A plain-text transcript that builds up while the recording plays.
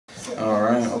All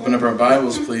right, open up our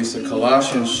Bibles, please, to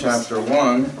Colossians chapter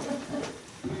 1.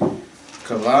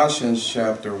 Colossians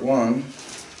chapter 1.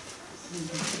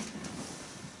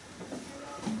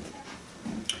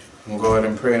 We'll go ahead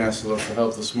and pray and ask the Lord for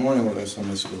help this morning with our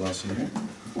Sunday school lesson here.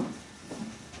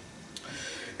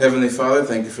 Heavenly Father,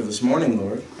 thank you for this morning,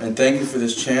 Lord, and thank you for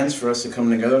this chance for us to come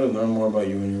together to learn more about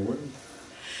you and your word.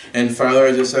 And Father,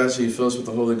 I just ask that you fill us with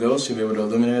the Holy Ghost, you'll be able to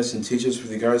illuminate us and teach us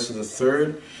with regards to the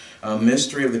third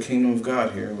mystery of the kingdom of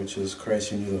God here, which is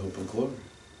Christ in you, the hope of glory.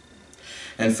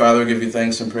 And Father, I give you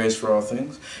thanks and praise for all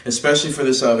things, especially for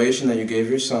the salvation that you gave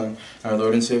your Son, our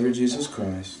Lord and Savior Jesus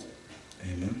Christ.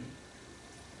 Amen.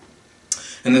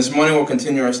 And this morning we'll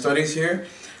continue our studies here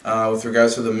with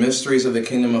regards to the mysteries of the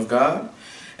kingdom of God.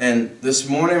 And this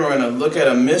morning we're going to look at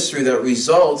a mystery that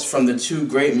results from the two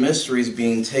great mysteries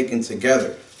being taken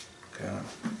together. Okay.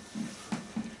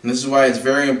 And this is why it's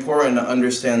very important to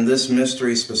understand this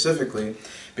mystery specifically,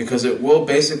 because it will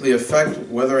basically affect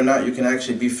whether or not you can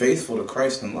actually be faithful to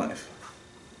Christ in life.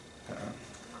 Okay.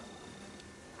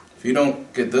 If you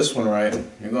don't get this one right,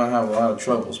 you're going to have a lot of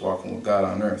troubles walking with God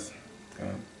on earth. Okay.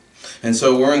 And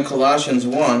so we're in Colossians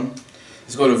 1.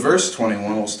 Let's go to verse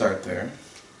 21. We'll start there.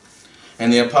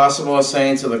 And the apostle was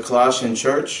saying to the Colossian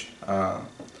church,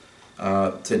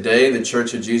 today the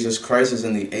Church of Jesus Christ is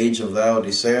in the age of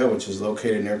Laodicea, which is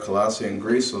located near Colossae in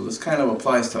Greece. So this kind of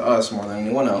applies to us more than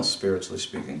anyone else, spiritually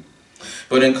speaking.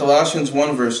 But in Colossians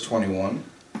 1 verse 21,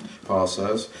 Paul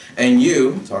says, and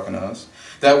you, talking to us,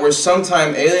 that were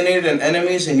sometime alienated and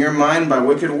enemies in your mind by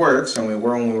wicked works, and we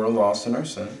were when we were lost in our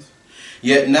sins,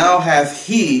 yet now hath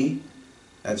he,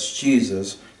 that's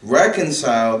Jesus,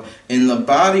 reconciled in the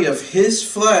body of his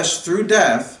flesh through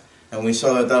death. And we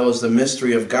saw that that was the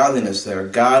mystery of godliness there.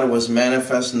 God was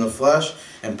manifest in the flesh,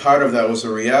 and part of that was the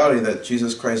reality that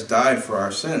Jesus Christ died for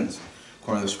our sins,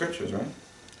 according to the scriptures, right?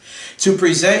 To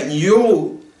present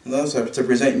you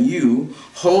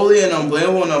holy and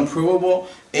unblameable and unprovable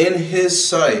in his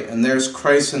sight. And there's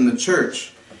Christ in the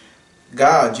church.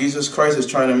 God, Jesus Christ, is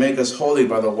trying to make us holy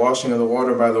by the washing of the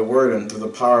water by the word and through the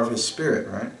power of his Spirit,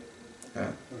 right?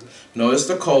 Yeah. Notice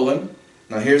the colon.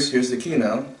 Now here's the key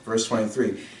now, verse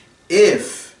 23.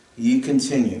 If ye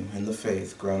continue in the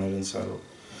faith, grounded and settled.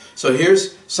 So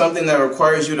here's something that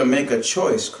requires you to make a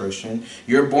choice, Christian.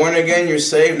 You're born again, you're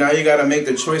saved, now you got to make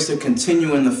the choice to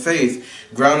continue in the faith,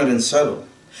 grounded and settled.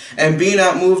 And be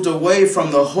not moved away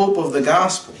from the hope of the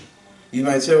gospel. You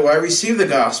might say, well, I received the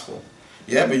gospel.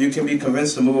 Yeah, but you can be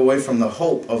convinced to move away from the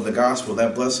hope of the gospel.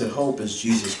 That blessed hope is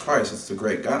Jesus Christ. It's the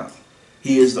great God.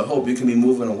 He is the hope. You can be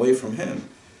moving away from him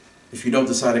if you don't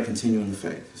decide to continue in the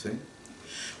faith, you see.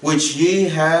 Which ye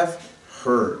have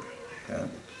heard. Okay.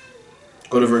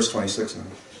 Go to verse 26 now.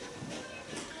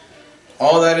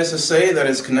 All that is to say that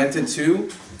is connected to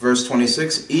verse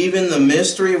 26. Even the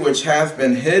mystery which hath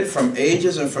been hid from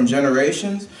ages and from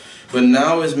generations, but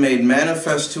now is made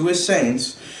manifest to his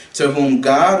saints, to whom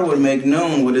God would make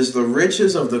known what is the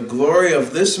riches of the glory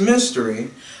of this mystery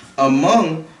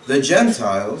among the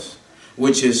Gentiles,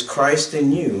 which is Christ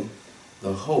in you,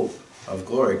 the hope of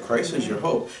glory. Christ is your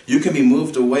hope. You can be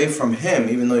moved away from him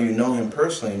even though you know him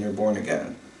personally and you're born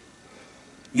again.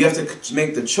 You have to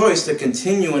make the choice to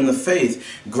continue in the faith,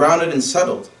 grounded and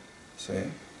settled. See?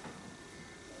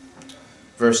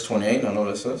 Verse 28, now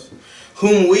notice this.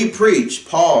 Whom we preach,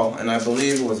 Paul, and I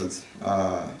believe was it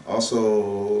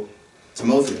also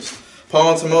Timotheus.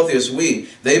 Paul and Timotheus,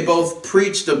 they both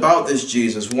preached about this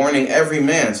Jesus, warning every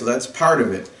man, so that's part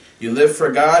of it. You live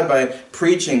for God by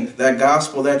preaching that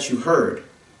gospel that you heard.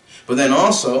 But then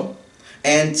also,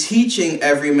 and teaching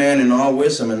every man in all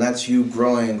wisdom, and that's you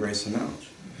growing in grace and knowledge.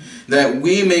 That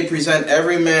we may present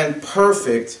every man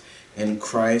perfect in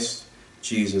Christ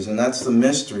Jesus. And that's the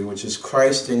mystery, which is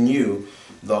Christ in you,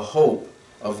 the hope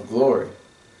of glory.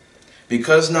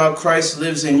 Because now Christ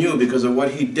lives in you because of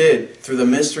what he did through the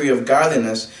mystery of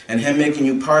godliness and him making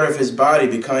you part of his body,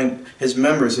 becoming his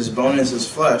members, his bone is his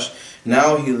flesh.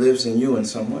 Now he lives in you in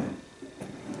some way.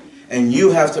 And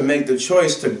you have to make the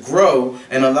choice to grow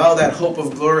and allow that hope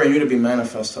of glory in you to be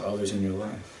manifest to others in your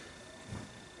life.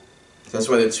 That's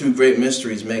why the two great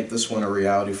mysteries make this one a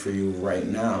reality for you right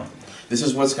now. This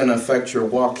is what's going to affect your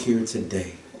walk here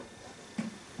today.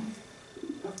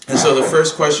 And so the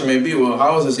first question may be, well,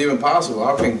 how is this even possible?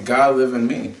 How can God live in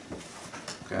me?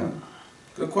 Okay,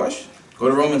 good question. Go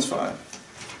to Romans 5.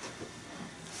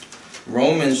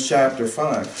 Romans chapter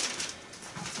 5.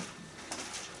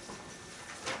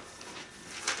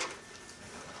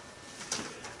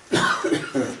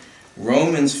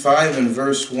 Romans 5 and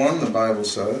verse 1, the Bible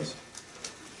says,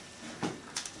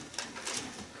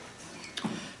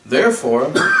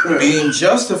 Therefore, being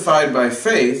justified by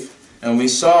faith, And we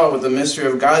saw with the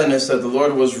mystery of godliness that the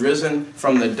Lord was risen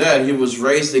from the dead. He was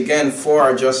raised again for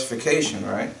our justification,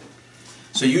 right?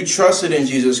 So you trusted in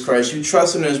Jesus Christ. You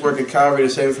trusted in His work at Calvary to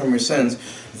save you from your sins.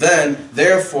 Then,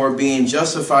 therefore, being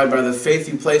justified by the faith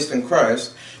you placed in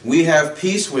Christ, we have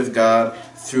peace with God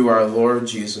through our Lord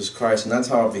Jesus Christ. And that's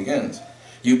how it begins.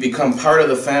 You become part of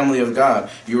the family of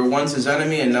God. You were once His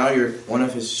enemy, and now you're one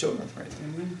of His children, right?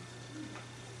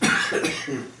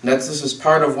 This is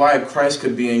part of why Christ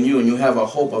could be in you, and you have a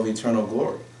hope of eternal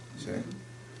glory. See?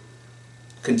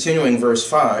 Continuing verse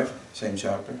 5, same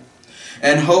chapter.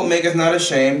 And hope maketh not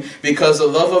ashamed, because the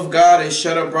love of God is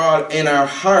shed abroad in our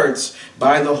hearts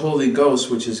by the Holy Ghost,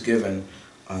 which is given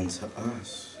unto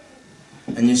us.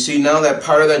 And you see now that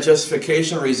part of that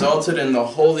justification resulted in the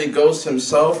Holy Ghost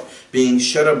Himself being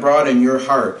shed abroad in your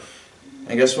heart.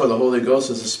 And guess what? The Holy Ghost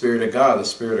is the Spirit of God, the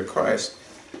Spirit of Christ.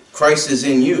 Christ is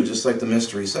in you, just like the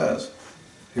mystery says.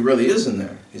 He really is in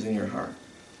there. He's in your heart.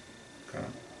 Okay.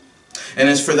 And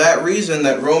it's for that reason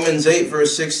that Romans 8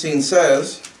 verse 16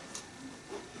 says,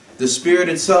 the Spirit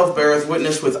itself beareth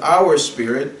witness with our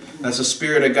spirit, that's the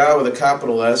Spirit of God with a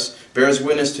capital S, bears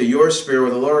witness to your spirit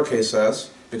with a lowercase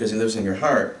s, because He lives in your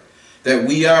heart, that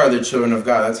we are the children of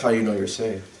God. That's how you know you're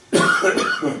saved.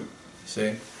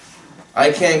 See?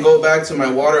 I can't go back to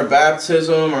my water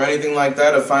baptism or anything like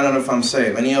that to find out if I'm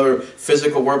saved. Any other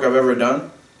physical work I've ever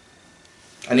done?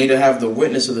 I need to have the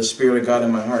witness of the Spirit of God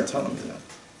in my heart telling me that.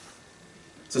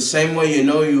 It's the same way you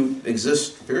know you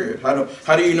exist, period.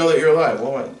 How do you know that you're alive?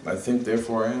 Well, I think,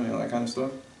 therefore I am, that kind of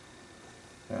stuff.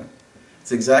 Yeah.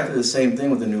 It's exactly the same thing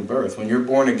with the new birth. When you're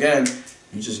born again,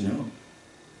 you just know.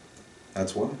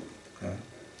 That's why. Okay?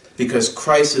 Because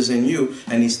Christ is in you,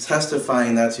 and He's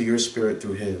testifying that to your spirit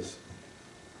through His.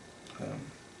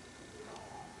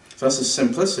 So that's the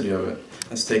simplicity of it.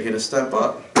 Let's take it a step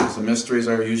up, because the mysteries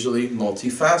are usually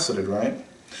multifaceted, right?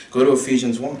 Go to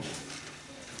Ephesians 1.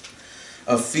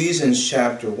 Ephesians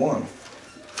chapter 1.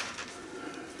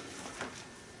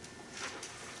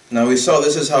 Now we saw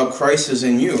this is how Christ is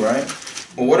in you, right?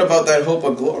 Well, what about that hope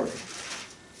of glory?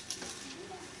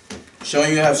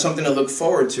 Showing you have something to look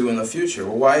forward to in the future.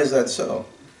 Well, why is that so?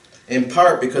 In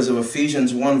part because of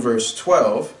Ephesians 1 verse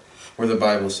 12, where the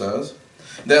Bible says,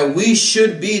 that we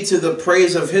should be to the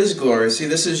praise of His glory. See,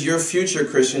 this is your future,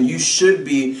 Christian. You should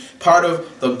be part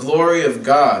of the glory of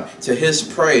God, to His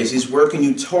praise. He's working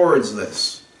you towards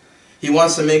this. He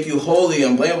wants to make you holy,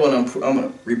 unblameable, and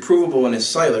reprovable in His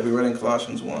sight, like we read in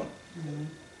Colossians 1. Mm-hmm.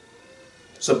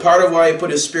 So part of why He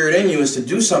put His Spirit in you is to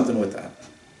do something with that.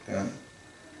 Okay?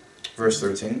 Verse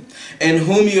 13. In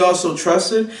whom ye also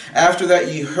trusted, after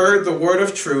that ye heard the word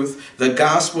of truth, the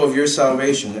gospel of your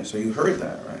salvation. So you heard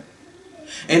that, right?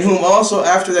 In whom also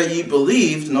after that ye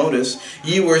believed, notice,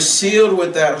 ye were sealed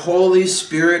with that Holy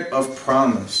Spirit of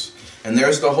promise. And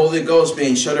there's the Holy Ghost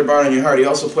being shed abroad in your heart. He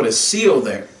also put a seal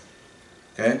there.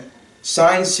 Okay?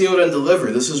 Signed, sealed, and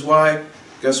delivered. This is why,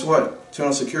 guess what?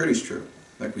 Eternal security is true.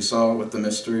 Like we saw with the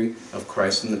mystery of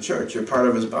Christ in the church. You're part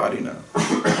of His body now.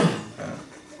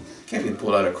 Can't be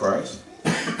pulled out of Christ.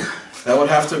 That would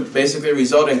have to basically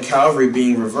result in Calvary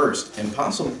being reversed.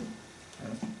 Impossible.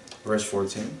 Okay? Verse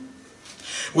 14.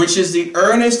 Which is the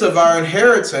earnest of our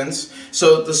inheritance.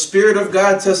 So the Spirit of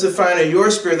God testifying to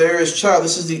your spirit, there is child.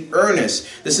 This is the earnest.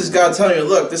 This is God telling you,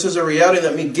 look, this is a reality.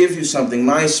 Let me give you something,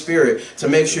 my Spirit, to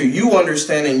make sure you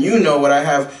understand and you know what I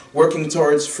have working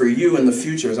towards for you in the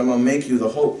future. Is I'm going to make you the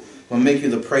hope. I'm going to make you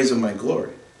the praise of my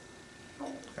glory.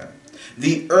 Okay.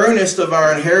 The earnest of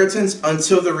our inheritance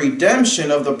until the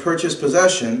redemption of the purchased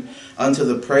possession, unto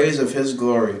the praise of His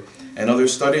glory. And other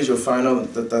studies, you'll find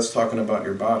out that that's talking about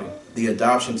your body. The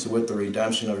adoption to wit, the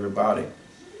redemption of your body.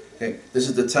 Okay? This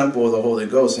is the temple of the Holy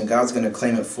Ghost, and God's going to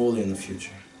claim it fully in the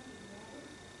future.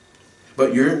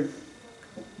 But your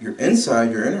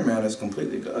inside, your inner man is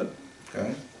completely good.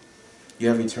 Okay? You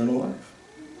have eternal life.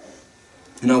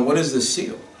 Now, what is this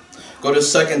seal? Go to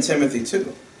 2 Timothy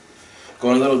 2.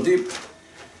 Going a little deeper.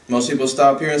 Most people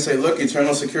stop here and say, look,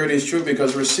 eternal security is true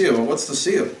because we're sealed. Well, what's the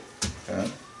seal? Okay?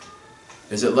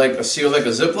 Is it like a seal like a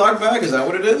Ziploc bag? Is that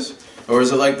what it is? Or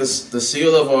is it like the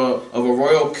seal of a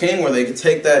royal king where they could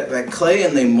take that clay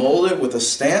and they mold it with a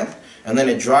stamp and then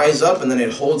it dries up and then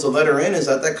it holds a letter in? Is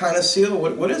that kind of seal?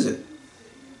 What is it?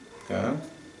 Okay.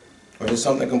 Or is it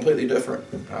something completely different?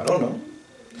 I don't know.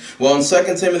 Well, in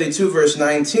 2 Timothy 2 verse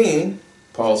 19,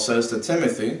 Paul says to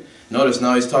Timothy, notice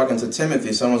now he's talking to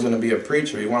Timothy, someone's going to be a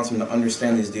preacher. He wants him to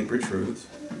understand these deeper truths.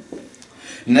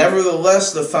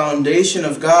 Nevertheless, the foundation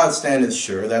of God standeth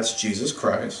sure, that's Jesus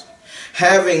Christ,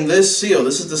 having this seal,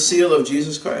 this is the seal of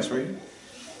Jesus Christ right here,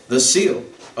 the seal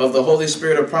of the Holy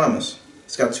Spirit of promise.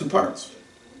 It's got two parts.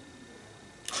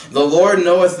 The Lord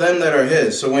knoweth them that are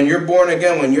his. So when you're born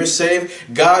again, when you're saved,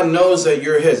 God knows that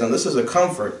you're his. And this is a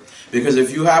comfort. Because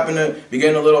if you happen to be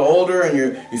getting a little older and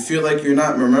you feel like you're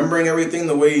not remembering everything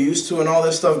the way you used to and all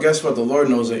this stuff, guess what? The Lord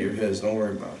knows that you're his. Don't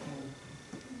worry about it.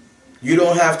 You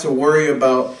don't have to worry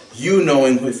about you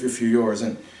knowing if you're yours.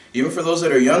 And even for those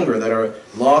that are younger, that are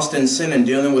lost in sin and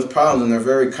dealing with problems, and they're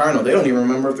very carnal, they don't even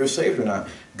remember if they're saved or not.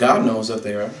 God knows that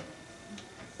they are.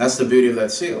 That's the beauty of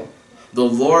that seal. The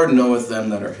Lord knoweth them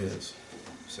that are his.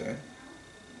 See?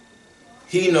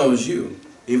 He knows you,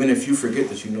 even if you forget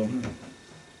that you know him.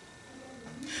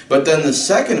 But then the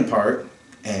second part,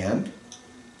 and,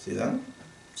 see that?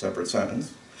 Separate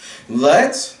sentence.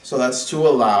 So that's to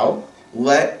allow,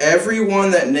 let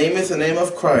everyone that nameth the name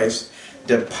of Christ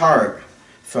depart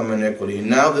from iniquity.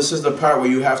 Now this is the part where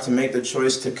you have to make the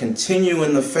choice to continue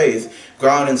in the faith,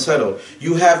 ground and settled.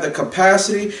 You have the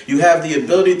capacity, you have the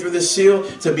ability through the seal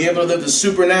to be able to live the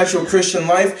supernatural Christian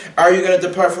life. Are you going to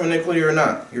depart from iniquity or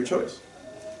not? Your choice.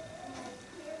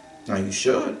 Now you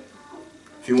should,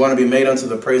 if you want to be made unto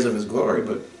the praise of his glory,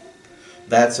 but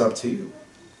that's up to you.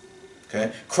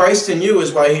 Okay? Christ in you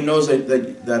is why he knows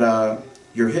that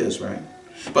you're his, right?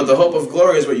 But the hope of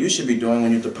glory is what you should be doing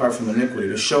when you depart from iniquity,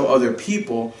 to show other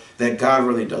people that God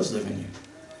really does live in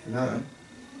you. Okay?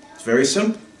 It's very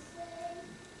simple.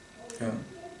 Okay.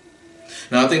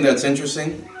 Now I think that's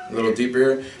interesting, a little deeper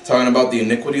here, talking about the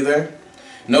iniquity there.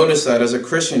 Notice that as a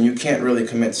Christian you can't really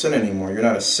commit sin anymore. You're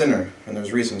not a sinner, and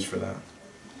there's reasons for that.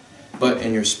 But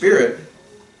in your spirit,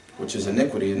 which is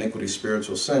iniquity,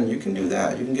 spiritual sin, you can do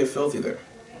that. You can get filthy there.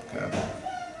 Okay.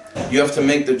 You have to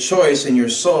make the choice in your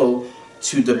soul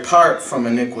to depart from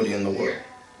iniquity in the world.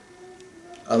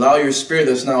 Allow your spirit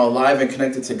that's now alive and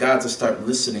connected to God to start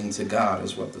listening to God,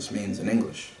 is what this means in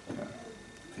English. Okay.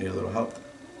 I need a little help.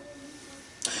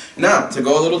 Now, to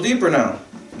go a little deeper now,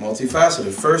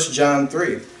 multifaceted, 1 John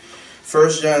 3. 1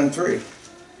 John 3.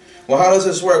 Well, how does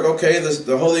this work? Okay,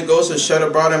 the Holy Ghost is shed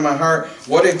abroad in my heart.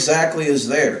 What exactly is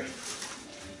there?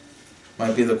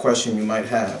 Might be the question you might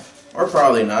have. Or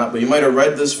probably not, but you might have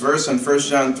read this verse in 1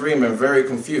 John 3 and been very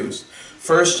confused.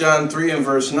 1 John 3 and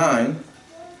verse 9,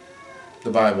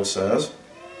 the Bible says,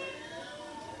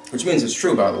 which means it's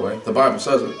true, by the way. The Bible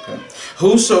says it. Okay?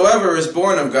 Whosoever is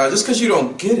born of God, just because you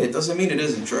don't get it doesn't mean it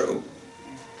isn't true.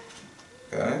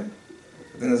 Okay?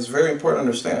 I think that's very important to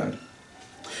understand.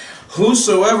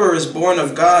 Whosoever is born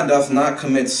of God doth not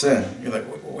commit sin. You're like,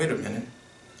 wait a minute.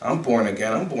 I'm born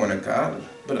again. I'm born of God.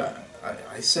 But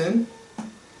I sin?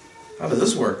 How does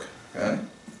this work? Okay?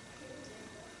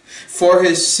 For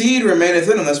his seed remaineth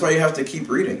in him. That's why you have to keep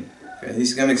reading. Okay?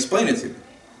 He's going to explain it to you.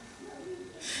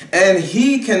 And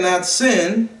he cannot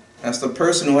sin, that's the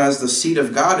person who has the seed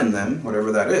of God in them,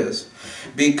 whatever that is,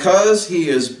 because he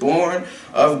is born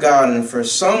of God. And for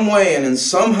some way and in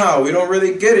somehow, we don't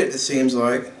really get it, it seems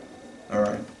like.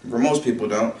 Alright, for most people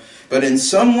don't. But in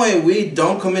some way, we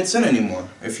don't commit sin anymore.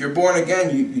 If you're born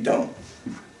again, you don't.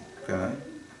 Okay?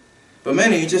 But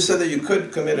Manny, you just said that you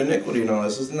could commit iniquity and all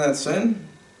this. Isn't that sin?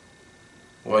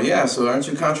 Well, yeah, so aren't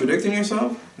you contradicting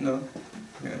yourself? No.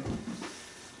 Yeah.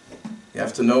 You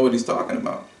have to know what he's talking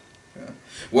about. Okay.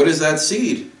 What is that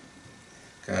seed?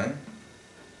 Okay.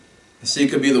 The seed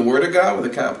could be the Word of God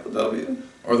with a capital W,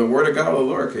 or the Word of God with a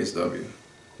lowercase w.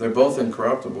 They're both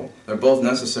incorruptible. They're both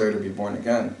necessary to be born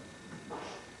again.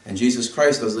 And Jesus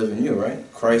Christ does live in you, right?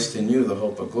 Christ in you, the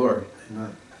hope of glory.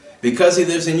 Amen. Because he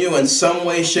lives in you, in some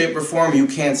way, shape, or form, you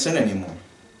can't sin anymore.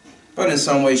 But in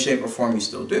some way, shape, or form, you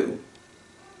still do.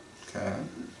 Okay.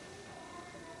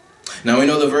 Now we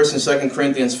know the verse in 2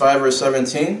 Corinthians 5 verse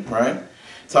 17, right?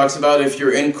 It talks about if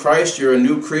you're in Christ, you're a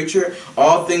new creature.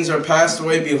 All things are passed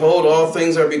away. Behold, all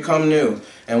things are become new.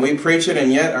 And we preach it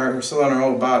and yet are still in our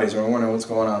old bodies. And we're wondering what's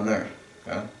going on there.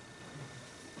 Okay?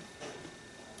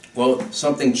 Well,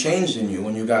 something changed in you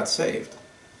when you got saved.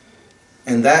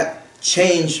 And that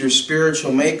changed your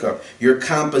spiritual makeup, your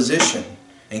composition.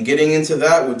 And getting into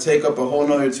that would take up a whole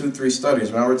nother 2-3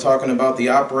 studies. Now we're talking about the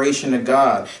operation of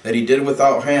God that he did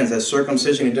without hands, that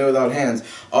circumcision he did without hands,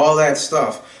 all that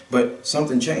stuff. But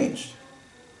something changed.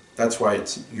 That's why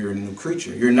you're a new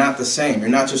creature. You're not the same. You're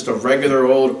not just a regular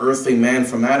old earthly man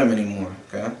from Adam anymore.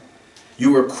 Okay?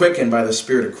 You were quickened by the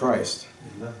Spirit of Christ.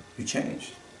 Amen. You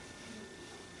changed.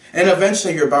 And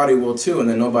eventually your body will too, and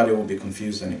then nobody will be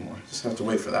confused anymore. Just have to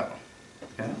wait for that one.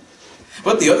 Okay?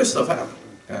 But the other stuff happened.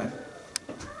 Okay?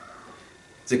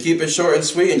 To keep it short and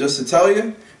sweet, and just to tell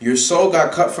you, your soul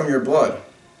got cut from your blood.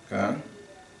 Okay?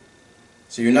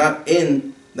 So you're not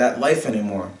in that life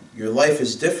anymore. Your life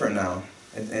is different now.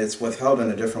 It's withheld in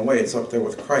a different way. It's up there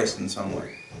with Christ in some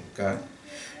way. Okay?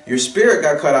 Your spirit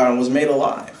got cut out and was made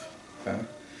alive. Okay?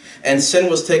 And sin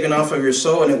was taken off of your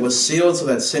soul, and it was sealed so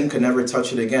that sin could never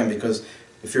touch it again. Because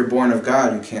if you're born of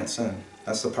God, you can't sin.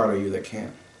 That's the part of you that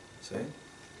can't. See? And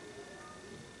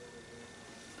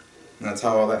that's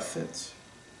how all that fits.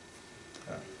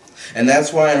 And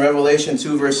that's why in Revelation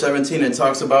 2 verse 17 it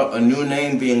talks about a new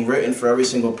name being written for every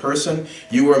single person.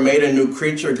 You were made a new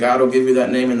creature. God will give you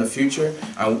that name in the future.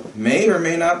 I may or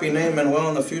may not be named Manuel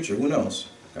in the future. Who knows?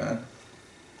 Okay?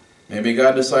 Maybe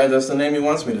God decides that's the name He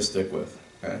wants me to stick with.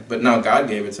 Okay? But now God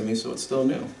gave it to me, so it's still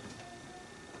new.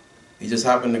 He just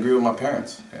happened to agree with my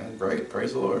parents. Okay? Great.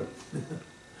 Praise the Lord.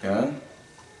 Okay?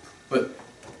 But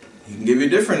He can give you a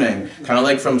different name. Kind of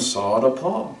like from Saul to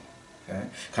Paul. Okay?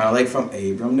 Kind of like from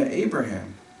Abram to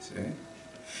Abraham. See?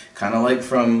 Kind of like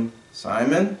from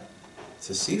Simon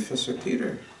to Cephas or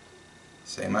Peter.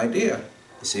 Same idea.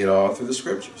 You see it all through the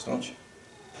scriptures, don't you?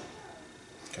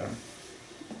 Okay?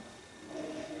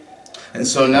 And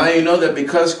so now you know that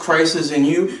because Christ is in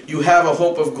you, you have a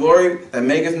hope of glory that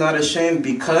maketh not ashamed,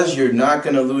 because you're not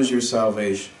going to lose your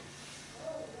salvation.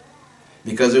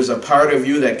 Because there's a part of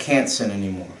you that can't sin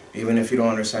anymore, even if you don't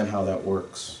understand how that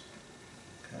works.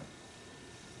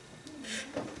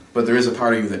 But there is a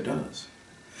part of you that does.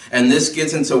 And this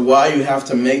gets into why you have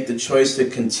to make the choice to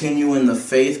continue in the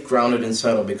faith, grounded and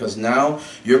settled. Because now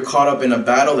you're caught up in a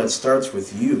battle that starts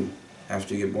with you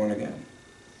after you get born again.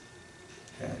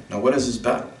 Okay. Now what is this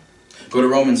battle? Go to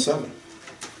Romans 7.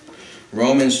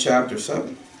 Romans chapter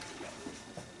 7.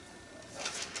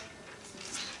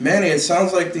 Manny, it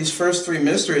sounds like these first three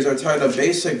mysteries are tied to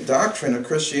basic doctrine of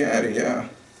Christianity. Yeah.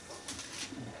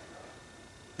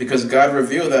 Because God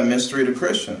revealed that mystery to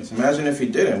Christians. Imagine if He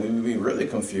didn't. We would be really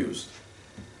confused.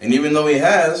 And even though He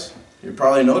has, you're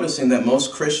probably noticing that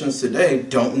most Christians today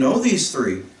don't know these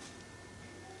three.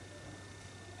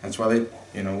 That's why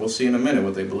they, we'll see in a minute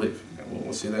what they believe.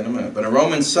 We'll see that in a minute. But in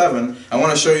Romans 7, I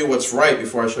want to show you what's right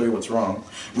before I show you what's wrong.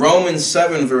 Romans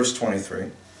 7 verse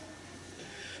 23.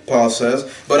 Paul says,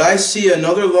 "But I see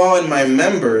another law in my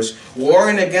members,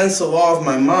 warring against the law of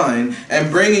my mind,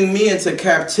 and bringing me into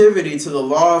captivity to the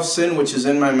law of sin which is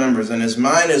in my members." And his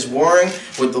mind is warring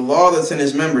with the law that's in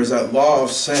his members, that law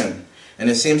of sin. And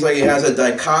it seems like he has a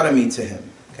dichotomy to him.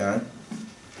 Okay?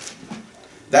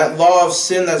 That law of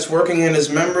sin that's working in his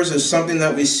members is something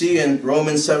that we see in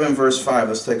Romans 7 verse 5.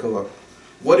 Let's take a look.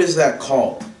 What is that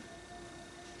called?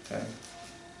 Okay.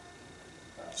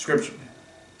 Scripture.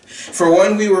 "For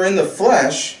when we were in the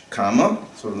flesh, comma,"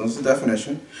 so that's the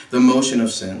definition, "the motion of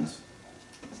sins."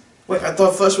 Wait, I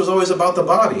thought flesh was always about the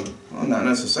body. Well, not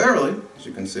necessarily, as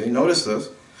you can see. Notice this.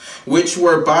 "Which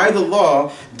were by the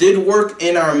law, did work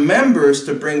in our members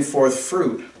to bring forth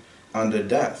fruit unto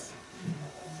death."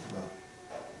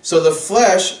 So the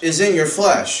flesh is in your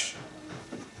flesh.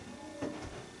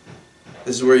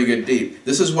 This is where you get deep.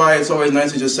 This is why it's always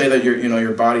nice to just say that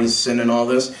your body's sin and all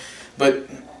this. But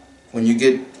when you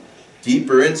get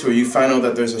deeper into it, you find out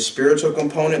that there's a spiritual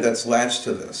component that's latched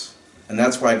to this. And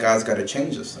that's why God's got to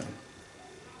change this thing.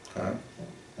 Okay?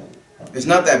 It's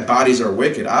not that bodies are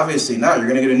wicked. Obviously not. You're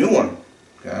going to get a new one.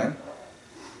 Okay?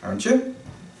 Aren't you?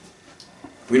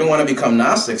 We don't want to become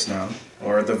Gnostics now.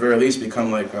 Or at the very least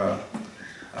become like,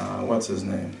 what's his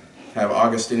name? Have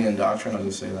Augustinian doctrine. I'll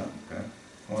just say that. Okay?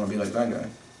 I want to be like that guy.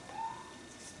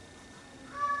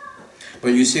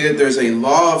 But you see that there's a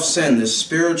law of sin, this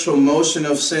spiritual motion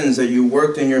of sins that you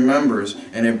worked in your members,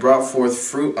 and it brought forth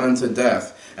fruit unto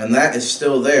death. And that is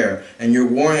still there. And you're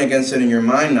warring against it in your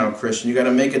mind now, Christian. You got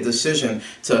to make a decision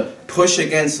to push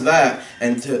against that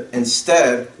and to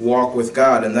instead walk with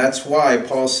God. And that's why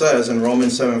Paul says in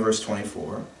Romans 7 verse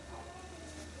 24,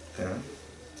 okay,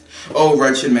 "O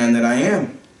wretched man that I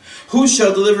am, who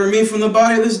shall deliver me from the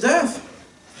body of this death?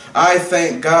 I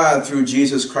thank God through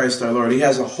Jesus Christ our Lord." He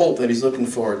has a hope that he's looking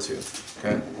forward to.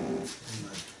 Okay?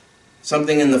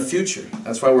 Something in the future.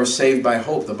 That's why we're saved by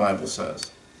hope, the Bible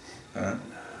says. Okay?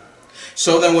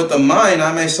 "So then with the mind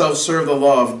I myself serve the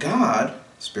law of God,"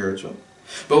 spiritual,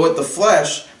 "but with the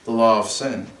flesh the law of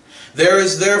sin. There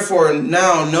is therefore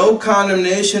now no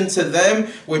condemnation to them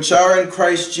which are in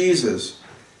Christ Jesus,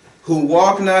 who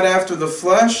walk not after the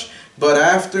flesh, but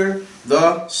after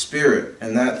the Spirit."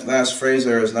 And that last phrase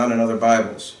there is not in other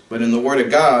Bibles. But in the Word of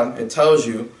God, it tells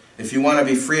you, if you want to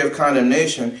be free of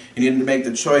condemnation, you need to make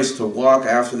the choice to walk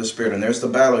after the Spirit. And there's the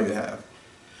battle you have.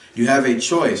 You have a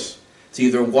choice to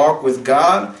either walk with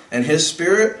God and His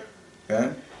Spirit, okay,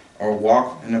 or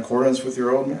walk in accordance with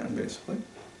your old man, basically.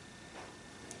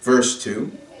 Verse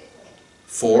 2.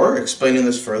 "For," explaining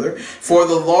this further, "for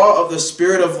the law of the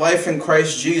Spirit of life in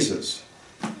Christ Jesus."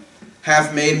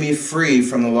 hath made me free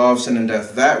from the law of sin and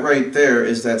death. That right there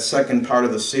is that second part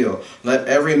of the seal. Let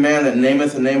every man that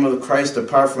nameth the name of the Christ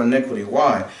depart from iniquity.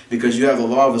 Why? Because you have the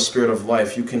law of the Spirit of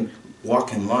life. You can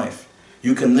walk in life.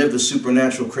 You can live the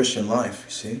supernatural Christian life,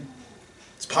 you see?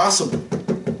 It's possible.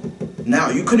 Now,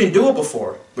 you couldn't do it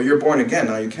before, but you're born again.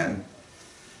 Now you can.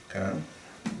 Okay?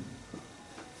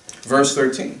 Verse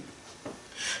 13.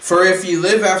 For if ye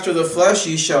live after the flesh,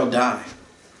 ye shall die.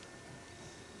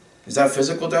 Is that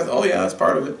physical death? Oh yeah, that's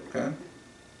part of it. Okay?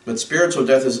 But spiritual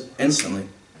death is instantly.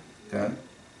 Okay?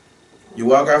 You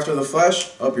walk after the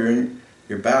flesh,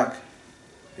 you're back.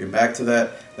 You're back to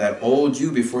that old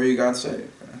you before you got saved.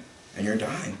 Okay? And you're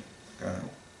dying. Okay?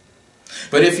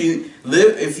 But if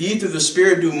ye through the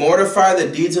Spirit do mortify the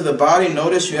deeds of the body,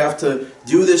 notice you have to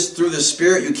do this through the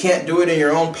Spirit. You can't do it in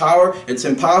your own power. It's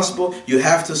impossible. You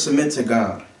have to submit to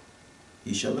God.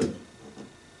 Ye shall live.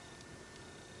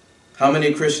 How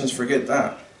many Christians forget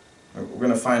that? We're going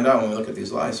to find out when we look at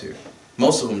these lies here.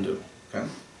 Most of them do. Okay?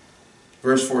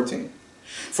 Verse 14.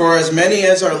 For as many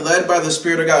as are led by the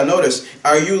Spirit of God. Notice,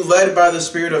 are you led by the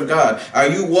Spirit of God? Are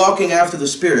you walking after the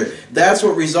Spirit? That's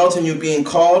what results in you being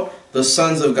called the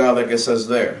sons of God, like it says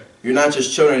there. You're not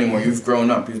just children anymore. You've grown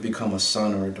up. You've become a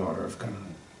son or a daughter of God.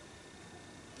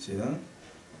 See that?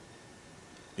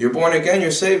 You're born again.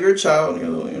 You're saved. You're a child. You're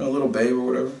a little babe or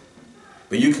whatever.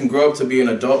 But you can grow up to be an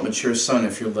adult, mature son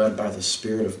if you're led by the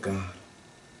Spirit of God.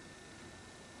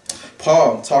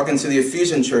 Paul, talking to the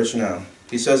Ephesian church now,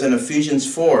 he says in Ephesians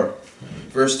 4,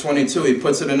 verse 22, he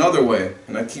puts it another way.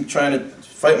 And I keep trying to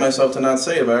fight myself to not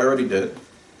say it, but I already did.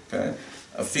 Okay?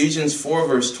 Ephesians 4,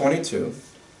 verse 22.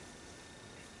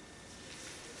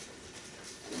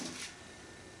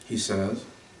 He says,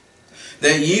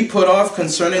 that ye put off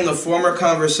concerning the former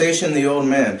conversation the old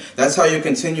man. That's how you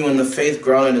continue in the faith,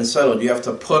 grounded and settled. You have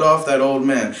to put off that old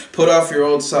man. Put off your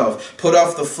old self. Put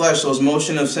off the flesh, those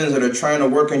motion of sins that are trying to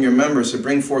work in your members to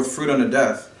bring forth fruit unto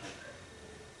death.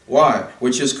 Why?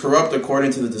 Which is corrupt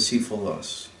according to the deceitful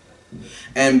lusts.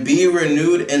 And be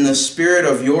renewed in the spirit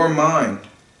of your mind.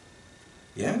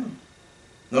 Yeah.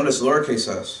 Notice lowercase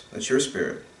s. That's your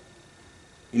spirit.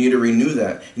 You need to renew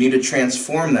that. You need to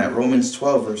transform that. Romans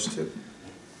 12, verse 2.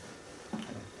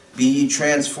 Be ye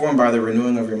transformed by the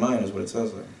renewing of your mind, is what it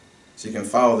says there. So you can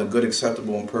follow the good,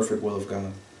 acceptable, and perfect will of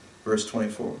God. Verse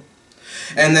 24.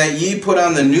 And that ye put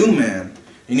on the new man.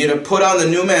 You need to put on the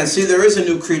new man. See, there is a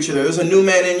new creature. There is a new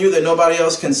man in you that nobody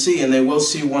else can see, and they will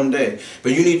see one day.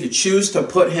 But you need to choose to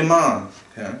put him on.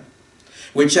 Okay?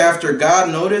 Which after God,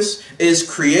 notice, is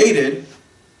created.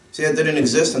 See, that didn't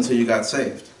exist until you got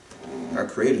saved. God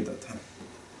created that time.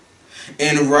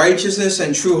 In righteousness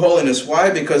and true holiness. Why?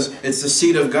 Because it's the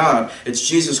seed of God. It's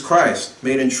Jesus Christ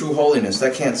made in true holiness.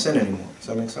 That can't sin anymore. Does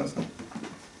that make sense?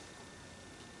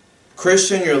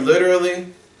 Christian, you're literally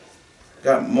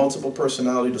got multiple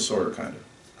personality disorder, kind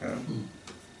of. Okay?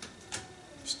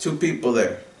 There's two people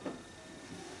there.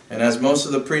 And as most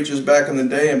of the preachers back in the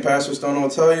day and pastors don't know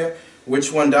what to tell you,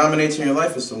 which one dominates in your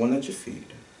life is the one that you feed.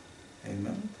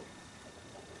 Amen?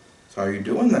 So are you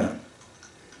doing that?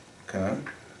 Okay?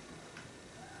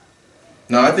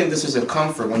 Now, I think this is a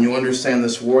comfort when you understand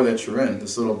this war that you're in,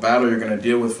 this little battle you're going to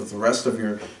deal with the rest of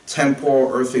your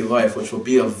temporal, earthly life, which will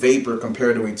be a vapor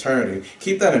compared to eternity.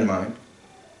 Keep that in mind.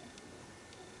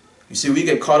 You see, we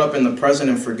get caught up in the present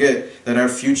and forget that our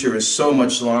future is so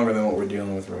much longer than what we're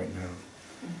dealing with right now.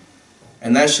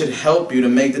 And that should help you to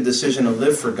make the decision to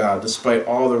live for God despite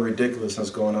all the ridiculousness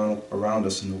going on around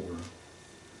us in the world.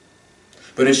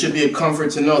 But it should be a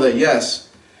comfort to know that, yes,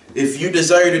 if you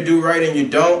desire to do right and you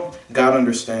don't, God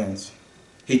understands.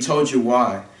 He told you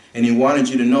why. And He wanted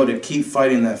you to know to keep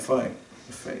fighting that fight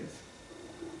of faith.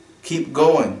 Keep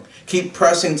going. Keep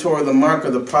pressing toward the mark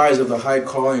of the prize of the high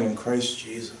calling in Christ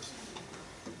Jesus.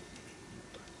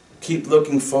 Keep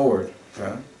looking forward.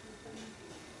 Okay?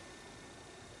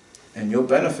 And you'll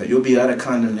benefit. You'll be out of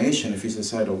condemnation if you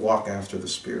decide to walk after the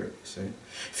Spirit. See?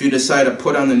 If you decide to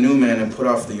put on the new man and put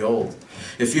off the old.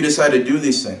 If you decide to do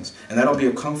these things. And that'll be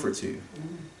a comfort to you.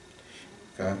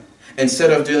 Okay?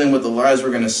 Instead of dealing with the lies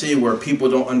we're going to see where people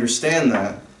don't understand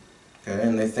that. Okay?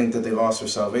 And they think that they lost their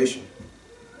salvation.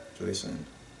 That's what they're saying.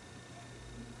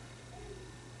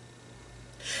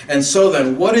 And so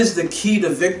then, what is the key to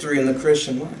victory in the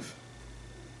Christian life?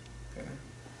 Okay.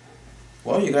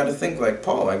 Well, you got to think like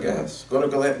Paul, I guess. Go to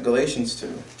Galatians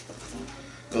 2.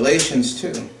 Galatians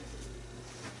 2.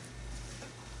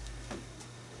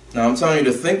 Now, I'm telling you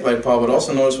to think like Paul, but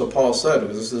also notice what Paul said,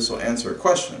 because this will answer a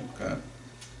question. Okay?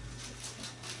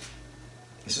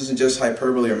 This isn't just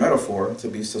hyperbole or metaphor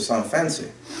to sound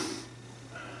fancy.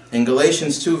 In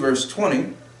Galatians 2, verse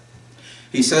 20,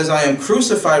 he says, I am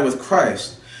crucified with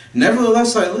Christ.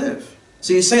 Nevertheless I live.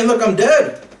 See, he's saying, look, I'm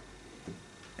dead.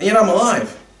 And yet I'm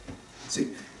alive.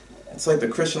 See, it's like the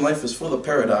Christian life is full of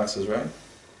paradoxes, right?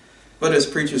 But as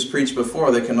preachers preached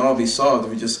before, they can all be solved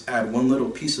if we just add one little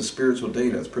piece of spiritual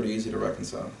data. It's pretty easy to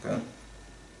reconcile, okay?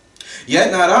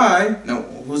 Yet not I, now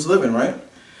who's living, right?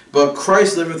 But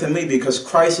Christ liveth in me, because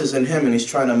Christ is in him and he's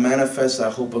trying to manifest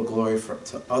that hope of glory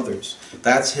to others.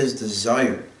 That's his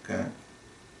desire, okay?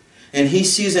 And he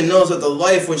sees and knows that the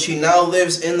life which he now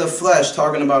lives in the flesh,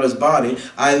 talking about his body,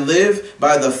 I live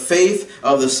by the faith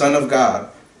of the Son of God.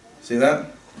 See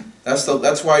that?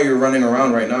 That's why you're running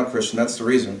around right now, Christian. That's the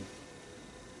reason.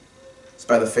 It's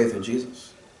by the faith of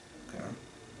Jesus. Okay?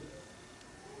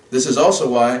 This is also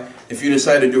why, if you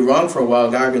decide to do wrong for a while,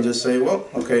 God can just say, well,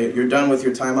 okay, you're done with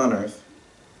your time on earth.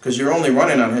 Because you're only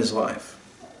running on his life.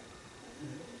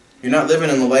 You're not living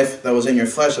in the life that was in your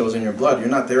flesh, that was in your blood. You're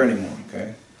not there anymore,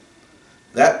 okay?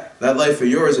 That life of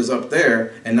yours is up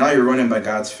there, and now you're running by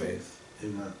God's faith.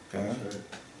 Amen. Okay? Right.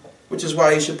 Which is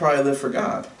why you should probably live for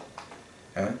God.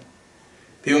 Okay?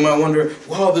 People might wonder,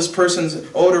 wow, this person's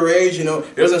older age, you know,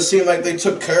 it doesn't seem like they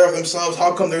took care of themselves.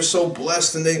 How come they're so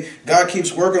blessed and God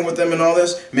keeps working with them and all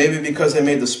this? Maybe because they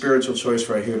made the spiritual choice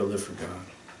right here to live for God.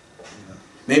 Yeah.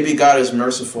 Maybe God is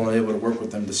merciful and able to work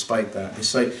with them despite that,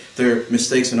 despite their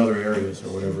mistakes in other areas or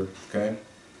whatever. Okay?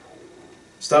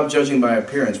 Stop judging by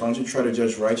appearance. Why don't you try to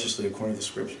judge righteously according to the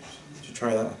Scriptures? Why don't you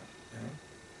try that?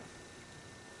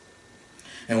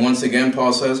 And once again,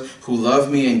 Paul says, who loved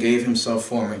me and gave himself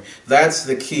for me. That's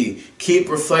the key. Keep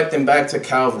reflecting back to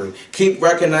Calvary. Keep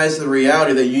recognizing the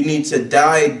reality that you need to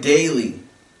die daily.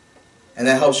 And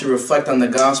that helps you reflect on the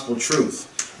gospel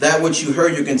truth. That which you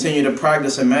heard, you continue to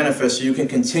practice and manifest so you can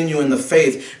continue in the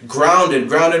faith. Grounded.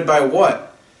 Grounded by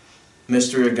what?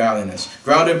 Mystery of godliness.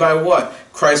 Grounded by what?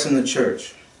 Christ in the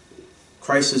church.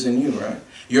 Christ is in you, right?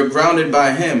 You're grounded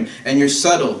by him, and you're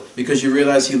settled because you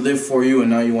realize he lived for you and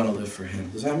now you want to live for him.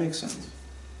 Does that make sense?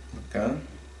 Okay?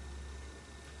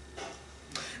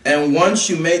 And once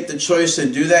you make the choice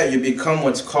to do that, you become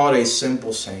what's called a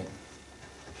simple saint.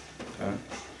 Okay?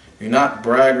 You're not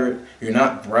braggart. You're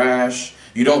not brash.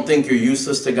 You don't think you're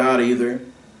useless to God either.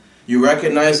 You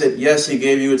recognize that, yes, he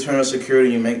gave you eternal security,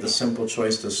 and you make the simple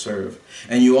choice to serve.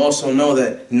 And you also know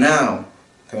that now,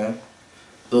 okay,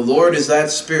 the Lord is that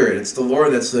Spirit. It's the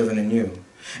Lord that's living in you.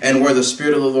 And where the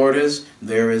Spirit of the Lord is,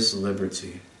 there is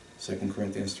liberty. 2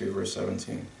 Corinthians 3, verse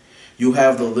 17. You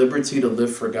have the liberty to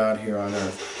live for God here on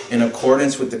earth in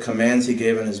accordance with the commands he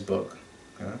gave in his book.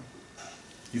 Okay?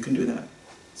 You can do that.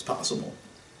 It's possible.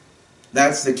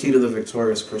 That's the key to the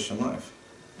victorious Christian life.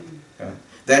 Okay?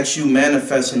 That you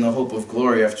manifest in the hope of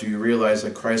glory after you realize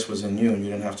that Christ was in you and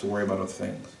you didn't have to worry about other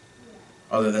things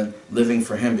other than living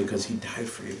for him because he died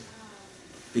for you.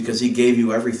 Because he gave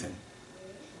you everything.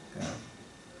 Okay?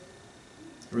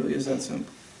 It really is that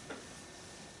simple.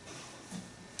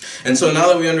 And so now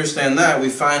that we understand that, we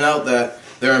find out that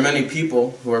there are many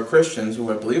people who are Christians who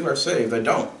I believe are saved that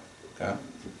don't. Okay?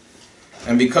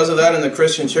 And because of that in the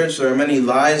Christian church, there are many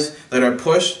lies that are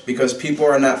pushed because people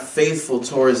are not faithful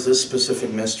towards this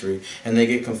specific mystery and they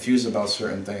get confused about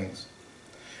certain things.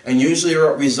 And usually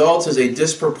what results is a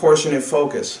disproportionate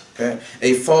focus, okay?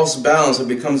 A false balance that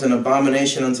becomes an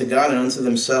abomination unto God and unto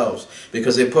themselves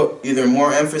because they put either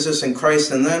more emphasis in Christ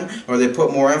than them or they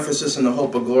put more emphasis in the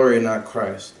hope of glory and not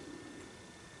Christ.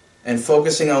 And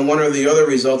focusing on one or the other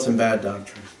results in bad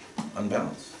doctrine,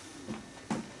 unbalanced.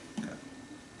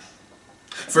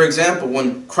 For example,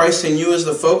 when Christ in you is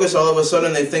the focus, all of a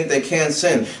sudden they think they can't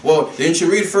sin. Well, didn't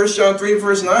you read 1 John 3,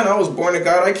 verse 9? I was born of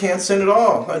God, I can't sin at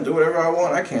all. I do whatever I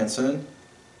want, I can't sin.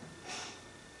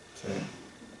 See?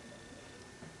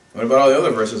 What about all the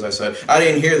other verses I said? I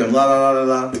didn't hear them, la la la la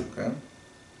la. Okay?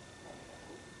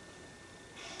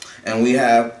 And we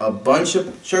have a bunch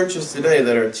of churches today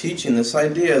that are teaching this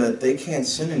idea that they can't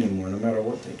sin anymore no matter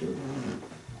what they do.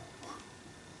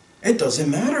 It doesn't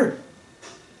matter.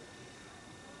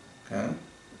 Okay?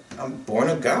 I'm born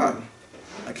of God.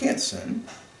 I can't sin.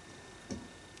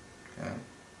 Okay?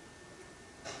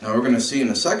 Now we're going to see in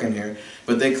a second here,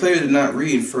 but they clearly did not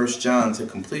read 1 John to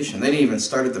completion. They didn't even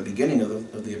start at the beginning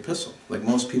of the epistle, like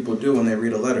most people do when they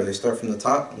read a letter. They start from the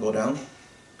top and go down.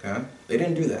 Okay? They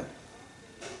didn't do that.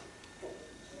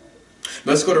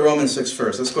 But let's go to Romans 6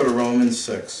 first. Let's go to Romans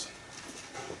 6.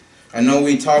 I know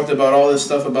we talked about all this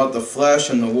stuff about the flesh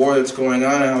and the war that's going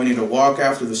on and how we need to walk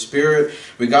after the Spirit.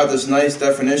 We got this nice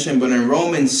definition, but in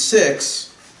Romans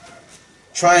 6,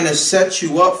 trying to set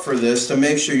you up for this to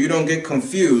make sure you don't get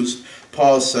confused,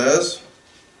 Paul says,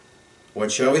 what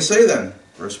shall we say then?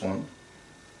 Verse 1.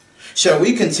 Shall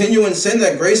we continue in sin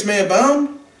that grace may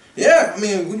abound? Yeah, I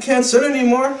mean, we can't sin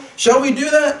anymore. Shall we do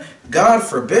that? God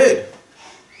forbid.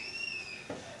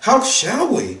 How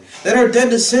shall we, that are dead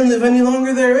to sin, live any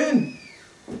longer therein?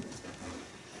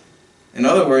 In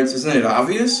other words, isn't it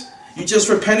obvious? You just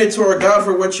repented toward God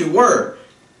for what you were.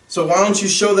 So why don't you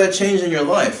show that change in your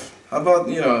life? How about,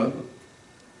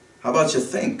 how about you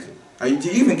think? Do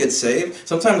you even get saved?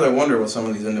 Sometimes I wonder what some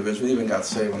of these individuals even got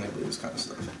saved when they believe this kind of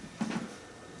stuff.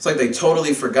 It's like they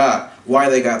totally forgot why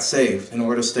they got saved in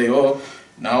order to stay,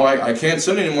 now I can't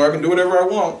sin anymore, I can do whatever I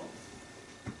want.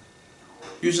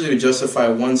 Usually to justify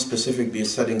one specific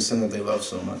besetting sin that they love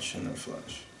so much in their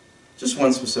flesh. Just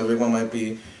one specific one might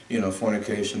be,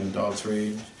 fornication,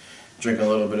 adultery, drinking a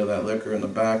little bit of that liquor in the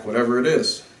back, whatever it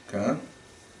is. Okay?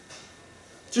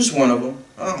 Just one of them.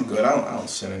 Oh, I'm good, I don't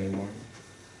sin anymore.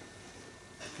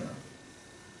 Okay.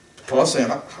 Paul's saying,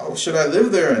 how should I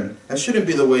live therein? That shouldn't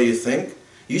be the way you think.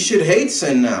 You should hate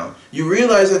sin now. You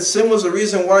realize that sin was the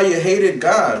reason why you hated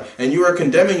God, and you are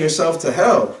condemning yourself to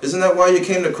hell. Isn't that why you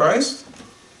came to Christ?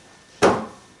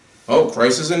 Oh,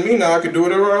 Christ is in me now, I can do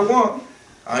whatever I want.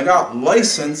 I got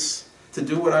license to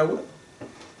do what I will.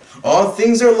 All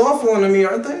things are lawful unto me,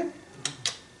 aren't they?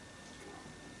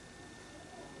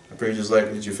 The preacher's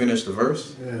like, did you finish the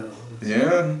verse? Yeah.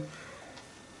 Yeah.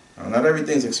 Not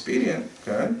everything's expedient,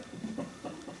 okay?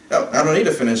 No, I don't need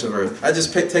to finish the verse. I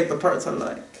just take the parts I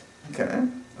like, okay?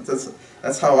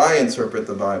 That's how I interpret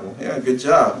the Bible. Yeah, good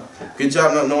job. Good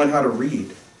job not knowing how to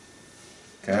read,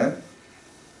 okay?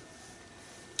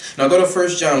 Now go to 1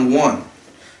 John 1.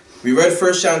 We read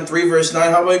 1 John 3 verse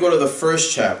 9. How about we go to the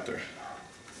first chapter?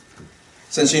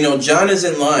 Since John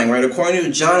isn't lying, right? According to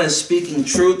you, John is speaking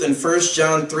truth in 1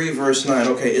 John 3 verse 9.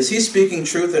 Okay, is he speaking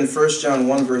truth in 1 John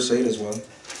 1 verse 8 as well?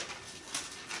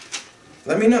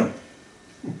 Let me know.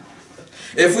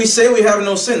 If we say we have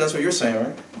no sin, that's what you're saying,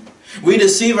 right? We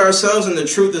deceive ourselves and the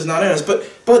truth is not in us.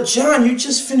 But John, you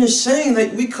just finished saying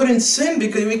that we couldn't sin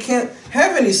because we can't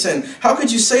have any sin. How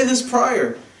could you say this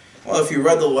prior? Well, if you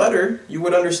read the letter, you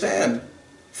would understand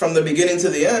from the beginning to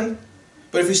the end.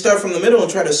 But if you start from the middle and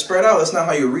try to spread out, that's not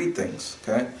how you read things,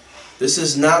 okay? This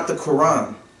is not the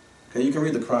Quran. Okay, you can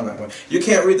read the Quran that way. You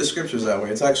can't read the scriptures that way.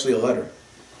 It's actually a letter.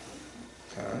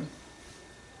 Okay?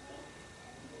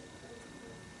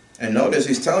 And notice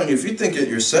he's telling you, if you think that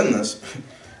you're sinless,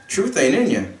 truth ain't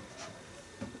in you.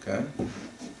 Okay?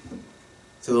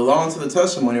 To the law and to the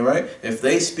testimony, right? If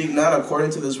they speak not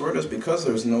according to this word, it's because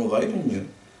there's no light in you.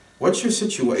 What's your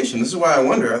situation? This is why I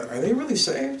wonder, are they really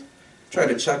saved? Try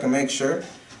to check and make sure.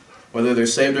 Whether they're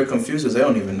saved or confused, because they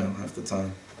don't even know half the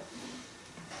time.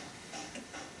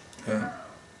 Okay?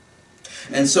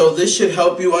 And so this should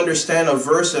help you understand a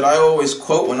verse that I always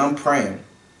quote when I'm praying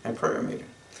at prayer meeting.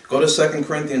 Go to 2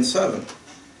 Corinthians 7.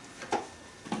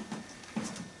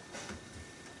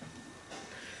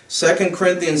 2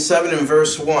 Corinthians 7 and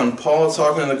verse 1. Paul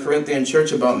talking to the Corinthian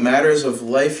church about matters of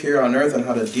life here on earth and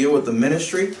how to deal with the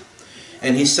ministry.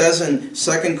 And he says in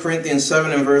 2 Corinthians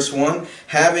 7 and verse 1,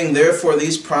 having therefore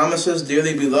these promises,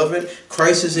 dearly beloved,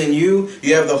 Christ is in you,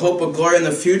 you have the hope of glory in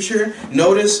the future.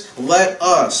 Notice, let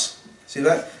us. See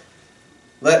that?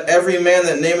 Let every man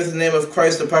that nameth the name of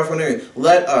Christ depart from iniquity.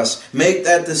 Let us make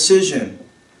that decision.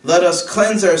 Let us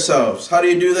cleanse ourselves. How do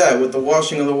you do that? With the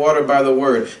washing of the water by the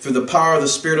word, through the power of the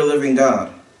Spirit of the living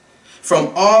God.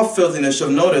 From all filthiness, you'll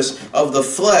notice, of the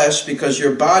flesh, because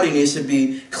your body needs to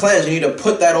be cleansed. You need to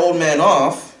put that old man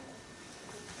off.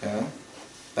 Okay?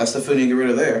 That's the filth you get rid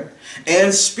of there.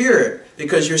 And spirit,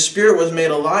 because your spirit was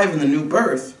made alive in the new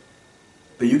birth.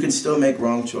 But you can still make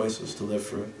wrong choices to live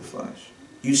for the flesh.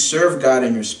 You serve God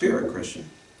in your spirit, Christian.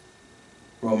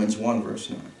 Romans 1 verse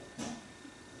 9.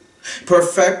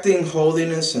 Perfecting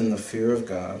holiness in the fear of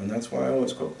God. And that's why I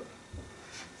always quote that.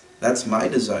 That's my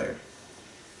desire.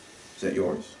 Is that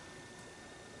yours?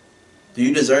 Do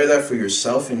you desire that for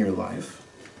yourself in your life?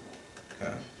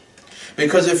 Okay.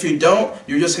 Because if you don't,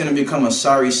 you're just going to become a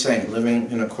sorry saint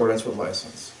living in accordance with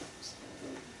license.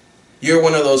 You're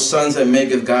one of those sons that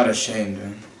maketh God ashamed.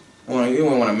 Man. You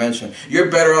won't want to mention. You're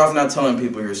better off not telling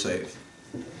people you're saved.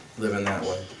 Living that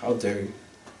way. How dare you?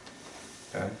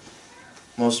 Okay.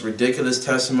 Most ridiculous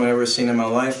testimony I've ever seen in my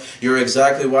life. You're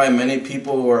exactly why many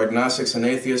people who are agnostics and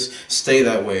atheists stay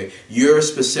that way. Your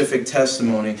specific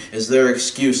testimony is their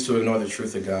excuse to ignore the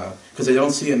truth of God. Because they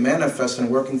don't see it manifest and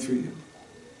working through you.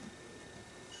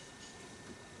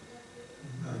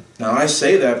 Now I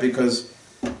say that because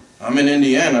I'm in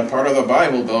Indiana, part of the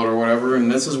Bible Belt or whatever,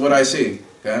 and this is what I see.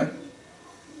 Okay?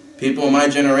 People in my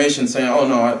generation saying, oh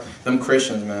no, them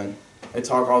Christians, man. They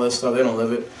talk all this stuff, they don't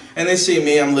live it. And they see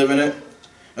me, I'm living it.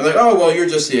 And they're like, oh, well, you're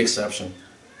just the exception.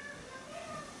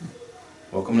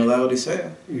 Welcome to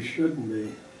Laodicea. You shouldn't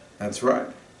be. That's right.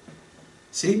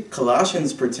 See,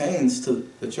 Colossians pertains to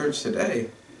the church today.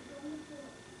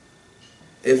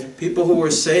 If people who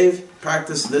were saved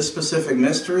practiced this specific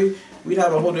mystery, we'd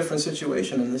have a whole different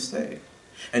situation in this day.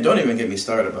 And don't even get me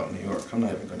started about New York. I'm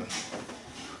not even going to.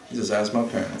 Just ask my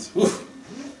parents. Woof.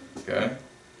 Okay?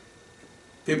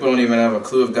 People don't even have a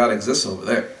clue if God exists over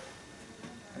there.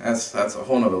 That's a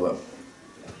whole nother level.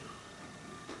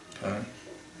 Okay?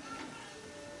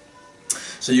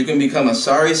 So you can become a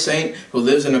sorry saint who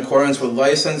lives in accordance with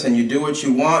license, and you do what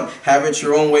you want, have it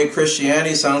your own way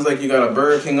Christianity. Sounds like you got a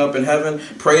Burger King up in heaven.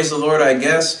 Praise the Lord, I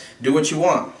guess. Do what you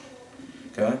want.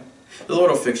 Okay? The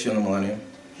Lord will fix you in the millennium.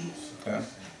 Okay?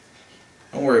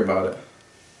 Don't worry about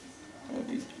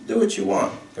it. Do what you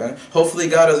want. Okay? Hopefully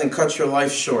God doesn't cut your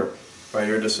life short by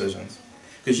your decisions.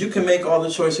 Because you can make all the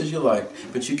choices you like,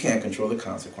 but you can't control the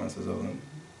consequences of them.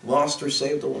 Lost or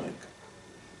saved alike.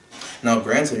 Now,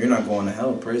 granted, you're not going to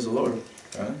hell, praise the Lord.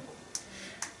 Okay?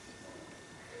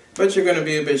 But you're going to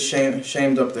be a bit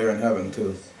shamed up there in heaven,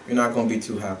 too. You're not going to be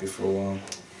too happy for a while.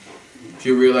 If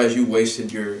you realize you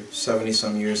wasted your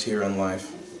 70-some years here in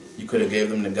life, you could have gave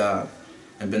them to God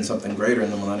and been something greater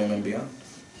in the millennium and beyond.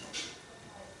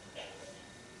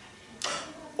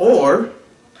 Or,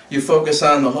 you focus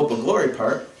on the hope of glory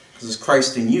part, because it's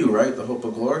Christ in you, right? The hope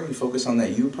of glory. You focus on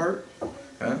that you part.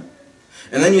 Okay?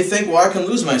 And then you think, well, I can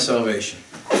lose my salvation.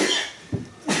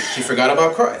 You forgot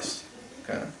about Christ.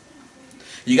 Okay?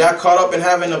 You got caught up in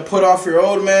having to put off your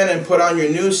old man and put on your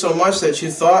new so much that you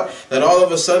thought that all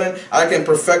of a sudden I can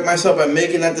perfect myself by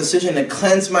making that decision to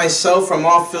cleanse myself from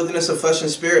all filthiness of flesh and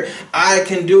spirit. I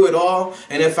can do it all,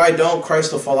 and if I don't,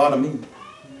 Christ will fall out of me.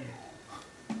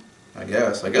 I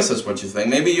guess that's what you think.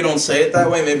 Maybe you don't say it that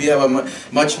way. Maybe you have a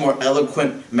much more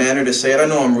eloquent manner to say it. I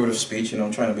know I'm rude of speech.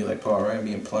 I'm trying to be like Paul, right? I'm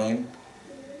being plain.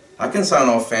 I can sound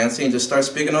all fancy and just start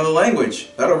speaking another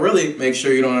language. That'll really make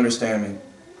sure you don't understand me.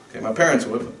 Okay, my parents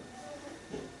would.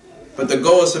 But the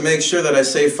goal is to make sure that I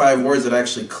say 5 words that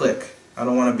actually click. I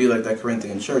don't want to be like that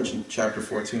Corinthian church in chapter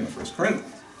 14 of 1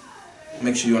 Corinthians.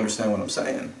 Make sure you understand what I'm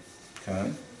saying.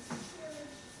 Okay?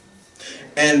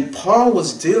 And Paul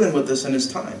was dealing with this in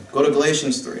his time. Go to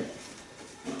Galatians 3.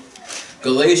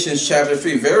 Galatians chapter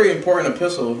 3. Very important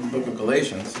epistle, the book of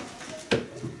Galatians.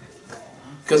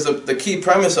 Because the key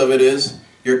premise of it is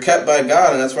you're kept by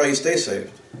God, and that's why you stay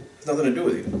saved. It's nothing to do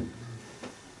with you.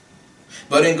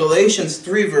 But in Galatians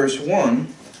 3 verse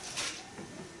 1,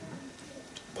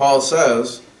 Paul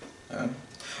says,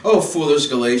 O foolish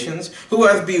Galatians, who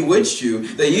hath bewitched you,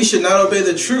 that ye should not obey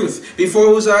the truth, before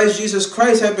whose eyes Jesus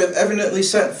Christ hath been evidently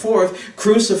set forth,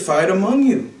 crucified among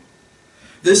you?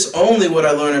 This only would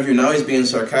I learn of you. Now he's being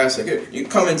sarcastic. Here, you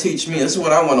come and teach me. This is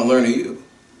what I want to learn of you.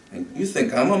 And you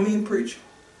think I'm a mean preacher?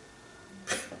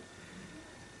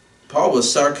 Paul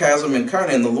was sarcasm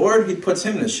incarnate, and the Lord, he puts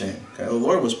him to shame. Okay? The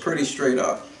Lord was pretty straight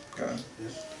up. Okay?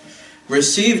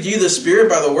 Received ye the Spirit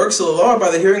by the works of the law or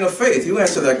by the hearing of faith? You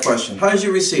answer that question. How did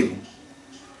you receive him?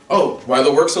 Oh, by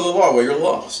the works of the law. Well, you're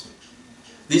lost.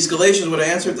 These Galatians would have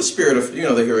answered the Spirit of,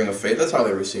 the hearing of faith. That's how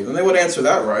they received him. They would answer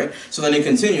that right. So then he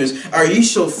continues, Are ye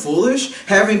so foolish?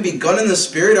 Having begun in the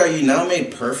Spirit, are ye now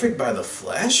made perfect by the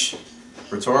flesh?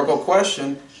 Rhetorical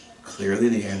question. Clearly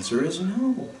the answer is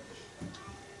no.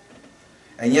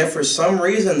 And yet for some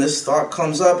reason this thought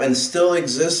comes up and still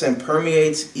exists and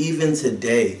permeates even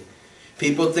today.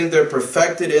 People think they're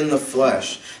perfected in the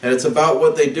flesh, and it's about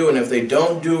what they do, and if they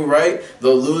don't do right,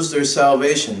 they'll lose their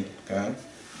salvation. Okay?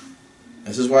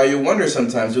 This is why you wonder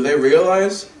sometimes, do they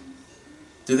realize?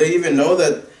 Do they even know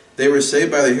that they were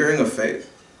saved by the hearing of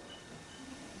faith?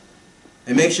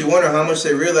 It makes you wonder how much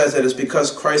they realize that it's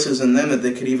because Christ is in them that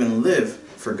they could even live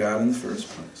for God in the first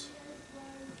place.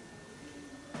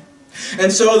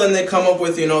 And so then they come up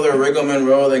with, their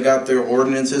rigmarole, they got their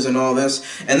ordinances and all this,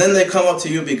 and then they come up to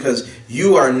you because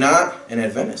you are not an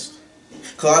Adventist.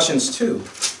 Colossians 2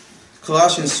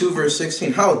 verse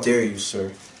 16, how dare you,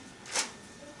 sir?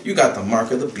 You got the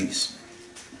mark of the beast.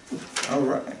 All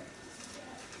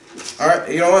right,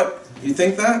 you know what? You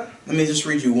think that? Let me just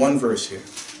read you one verse here.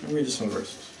 Let me read you some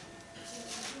verses.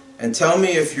 And tell me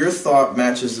if your thought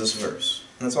matches this verse.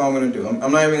 That's all I'm going to do.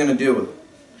 I'm not even going to deal with it.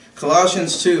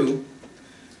 Colossians 2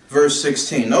 verse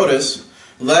 16. Notice,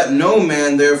 let no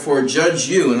man therefore judge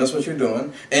you, and that's what you're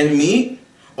doing, in meat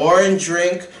or in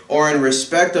drink or in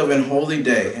respect of an holy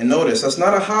day. And notice, that's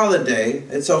not a holiday,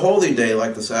 it's a holy day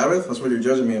like the Sabbath. That's what you're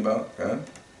judging me about. Okay?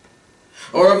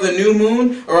 Or of the new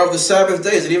moon or of the Sabbath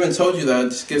days. It even told you that.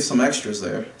 Just give some extras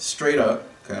there. Straight up.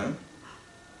 Okay?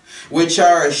 Which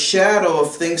are a shadow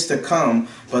of things to come,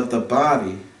 but the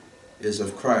body is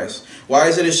of Christ. Why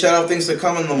is it a shadow of things to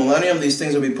come in the millennium? These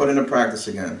things will be put into practice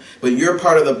again. But you're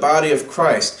part of the body of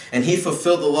Christ, and he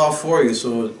fulfilled the law for you,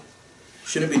 so you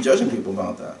shouldn't be judging people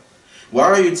about that. Why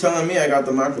are you telling me I got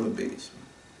the mark of the beast?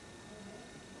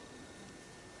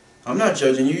 I'm not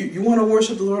judging you. You want to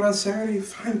worship the Lord on Saturday?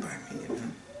 Fine by me,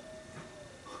 man.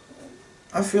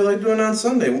 I feel like doing it on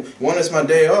Sunday. One, it's my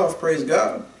day off, praise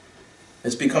God.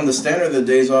 It's become the standard of the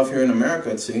days off here in America,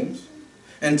 it seems.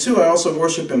 And two, I also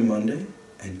worship him Monday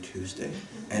and Tuesday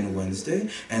and Wednesday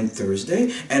and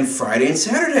Thursday and Friday and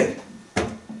Saturday.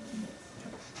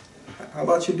 How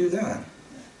about you do that?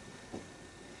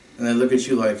 And they look at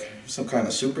you like some kind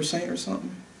of super saint or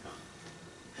something.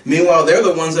 Meanwhile, they're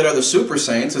the ones that are the super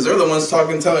saints, because they're the ones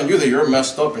telling you that you're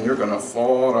messed up and you're going to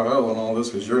fall to hell and all this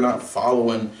because you're not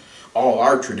following all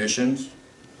our traditions.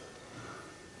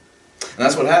 And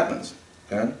that's what happens.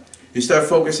 Okay? You start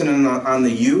focusing on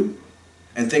the you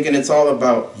and thinking it's all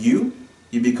about you.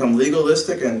 You become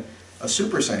legalistic and a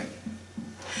super saint.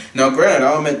 Now, granted,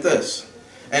 I'll admit this.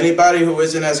 Anybody who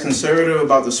isn't as conservative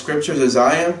about the scriptures as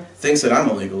I am thinks that I'm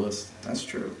a legalist. That's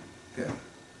true. Okay.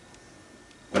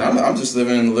 But I'm just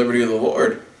living in the liberty of the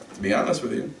Lord, to be honest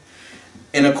with you.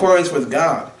 In accordance with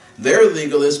God. They're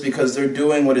legalists because they're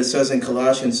doing what it says in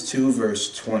Colossians 2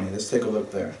 verse 20. Let's take a look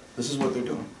there. This is what they're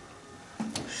doing.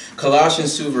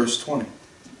 Colossians 2 verse 20.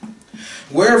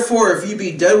 Wherefore, if ye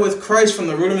be dead with Christ from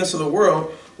the rudiments of the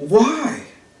world, why?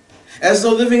 As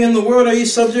though living in the world are ye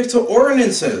subject to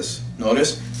ordinances.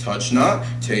 Notice, touch not,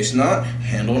 taste not,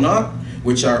 handle not,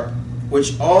 which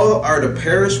all are to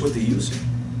perish with the using.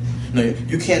 No,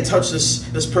 you can't touch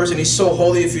this person. He's so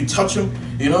holy. If you touch him,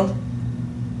 you know,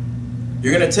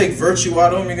 you're going to take virtue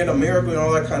out of him. You're going to miracle and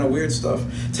all that kind of weird stuff.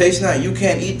 Taste not. You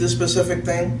can't eat this specific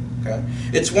thing. Okay.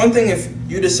 It's one thing if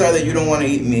you decide that you don't want to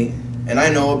eat meat, and I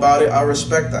know about it. I'll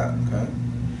respect that. Okay.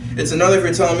 It's another if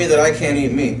you're telling me that I can't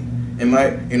eat meat.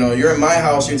 You're in my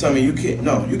house. You're telling me you can't.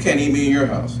 No, you can't eat meat in your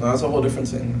house. No, that's a whole different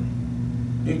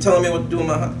thing. You're telling me what to do in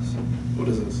my house. What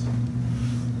is this?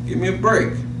 Give me a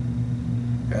break.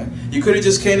 Okay. You could have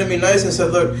just came to me nice and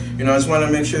said, look, I just want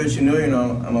to make sure that you knew,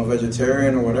 I'm a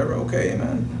vegetarian or whatever. Okay,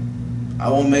 man. I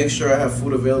will make sure I have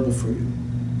food available for you.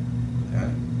 Okay.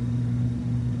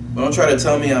 But don't try to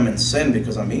tell me I'm in sin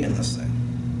because I'm eating this thing.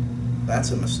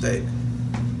 That's a mistake.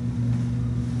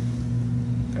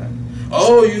 Okay.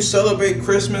 Oh, you celebrate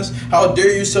Christmas? How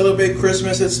dare you celebrate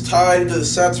Christmas? It's tied to the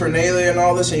Saturnalia and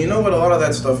all this. And you know what? A lot of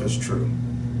that stuff is true.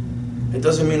 It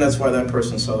doesn't mean that's why that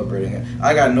person's celebrating it.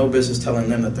 I got no business telling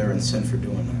them that they're in sin for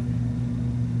doing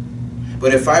that.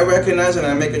 But if I recognize it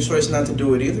and I make a choice not to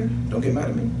do it either, don't get mad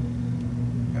at me.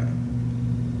 Okay.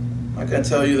 I'm not going to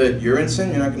tell you that you're in sin.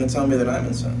 You're not going to tell me that I'm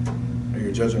in sin. Or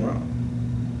you're judging wrong.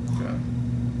 Okay.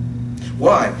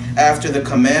 Why? After the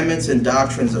commandments and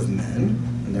doctrines of men,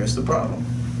 and there's the problem.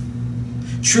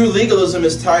 True legalism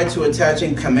is tied to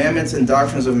attaching commandments and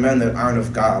doctrines of men that aren't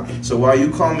of God. So while you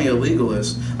call me a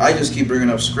legalist, I just keep bringing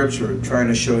up scripture, trying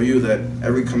to show you that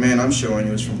every command I'm showing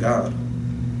you is from God.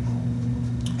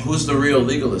 Who's the real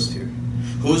legalist here?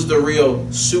 Who's the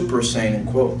real super saint in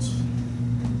quotes?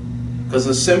 Because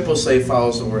the simple say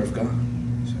follows the word of God.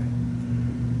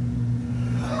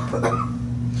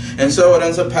 And so what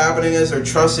ends up happening is they're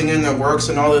trusting in their works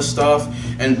and all this stuff,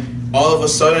 and all of a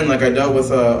sudden, like I dealt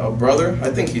with a brother, I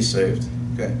think he's saved,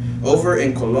 okay, over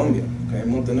in Colombia, okay,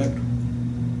 Montenegro,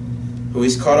 who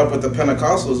he's caught up with the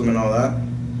Pentecostalism and all that.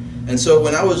 And so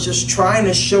when I was just trying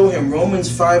to show him Romans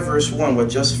 5 verse 1, what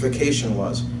justification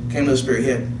was, came to the Spirit,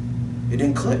 it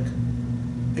didn't click.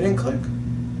 It didn't click.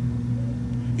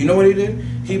 You know what he did?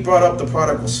 He brought up the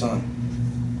prodigal son.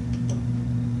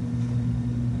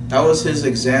 That was his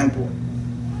example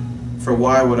for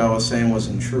why what I was saying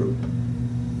wasn't true.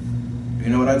 You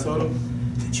know what I told him?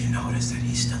 Did you notice that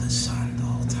he's still his son the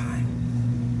whole time?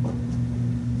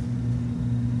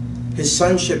 His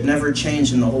sonship never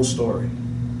changed in the whole story.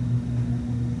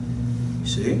 You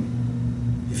see?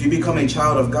 If you become a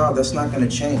child of God, that's not going to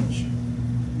change.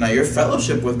 Now, your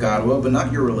fellowship with God will, but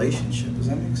not your relationship. Does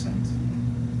that make sense?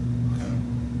 Okay.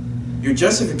 Your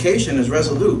justification is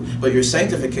resolute, but your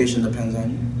sanctification depends on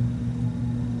you.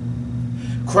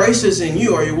 Christ is in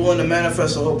you. Are you willing to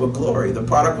manifest the hope of glory? The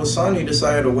prodigal son, he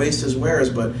decided to waste his wares,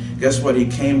 but guess what? He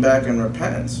came back in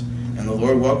repentance. And the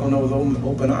Lord welcomed him with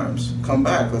open arms. Come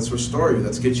back. Let's restore you.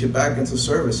 Let's get you back into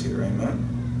service here. Amen.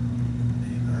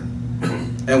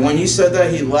 Amen. And when he said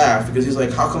that, he laughed because he's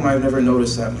like, how come I've never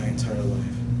noticed that my entire life?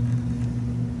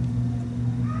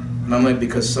 And I'm like,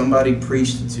 because somebody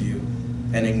preached it to you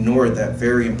and ignored that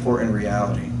very important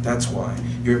reality. That's why.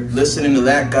 You're listening to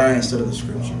that guy instead of the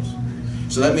scriptures.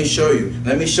 So let me show you.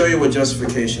 Let me show you what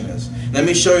justification is. Let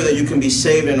me show you that you can be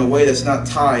saved in a way that's not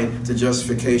tied to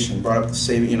justification. Brought up to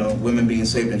save, women being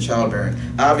saved in childbearing.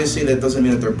 Obviously, that doesn't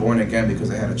mean that they're born again because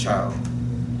they had a child.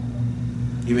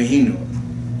 Even he knew it.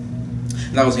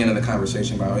 And that was the end of the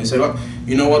conversation, by the way. He said, well,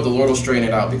 you know what? The Lord will straighten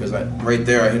it out, because right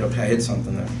there I hit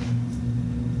something there.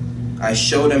 I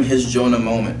showed him his Jonah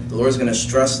moment. The Lord's going to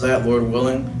stress that, Lord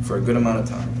willing, for a good amount of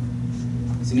time.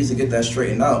 He needs to get that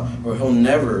straightened out, or he'll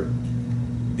never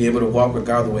be able to walk with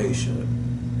God the way he should.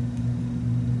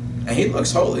 And he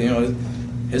looks holy.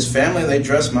 His family, they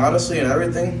dress modestly and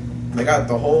everything. They got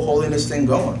the whole holiness thing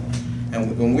going.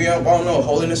 And when we all know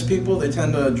holiness people, they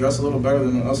tend to dress a little better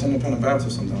than us independent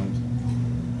Baptists sometimes.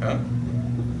 Yeah?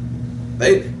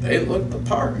 They look the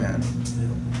part, man.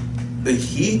 But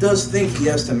he does think he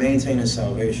has to maintain his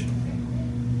salvation.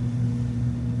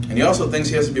 And he also thinks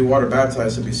he has to be water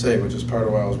baptized to be saved, which is part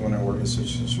of why I was wondering where his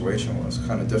situation was.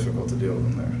 Kind of difficult to deal with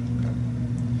him there. Okay?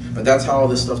 But that's how all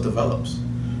this stuff develops.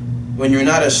 When you're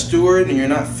not a steward and you're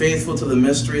not faithful to the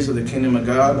mysteries of the kingdom of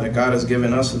God that God has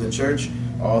given us in the church,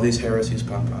 all these heresies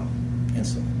pop out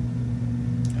instantly.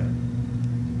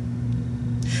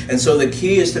 And so the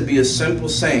key is to be a simple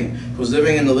saint who's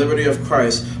living in the liberty of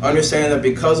Christ, understanding that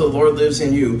because the Lord lives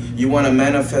in you, you want to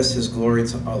manifest his glory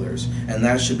to others. And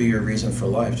that should be your reason for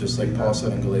life, just like Paul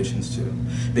said in Galatians 2.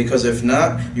 Because if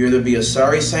not, you'll either be a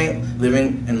sorry saint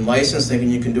living in license, thinking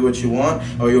you can do what you want,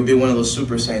 or you'll be one of those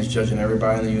super saints judging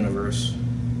everybody in the universe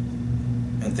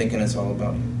and thinking it's all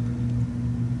about you.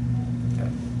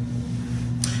 Okay.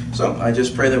 So I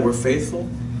just pray that we're faithful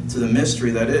to the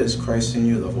mystery that is Christ in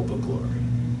you, the hope of glory.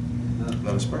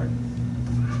 Let us pray.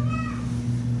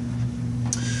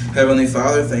 Heavenly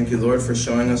Father, thank you, Lord, for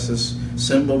showing us this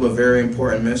simple but very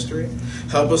important mystery.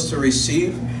 Help us to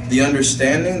receive the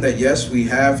understanding that, yes, we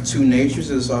have two natures,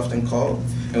 as it's often called,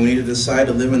 and we need to decide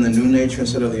to live in the new nature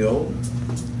instead of the old.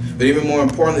 But even more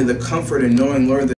importantly, the comfort in knowing, Lord, that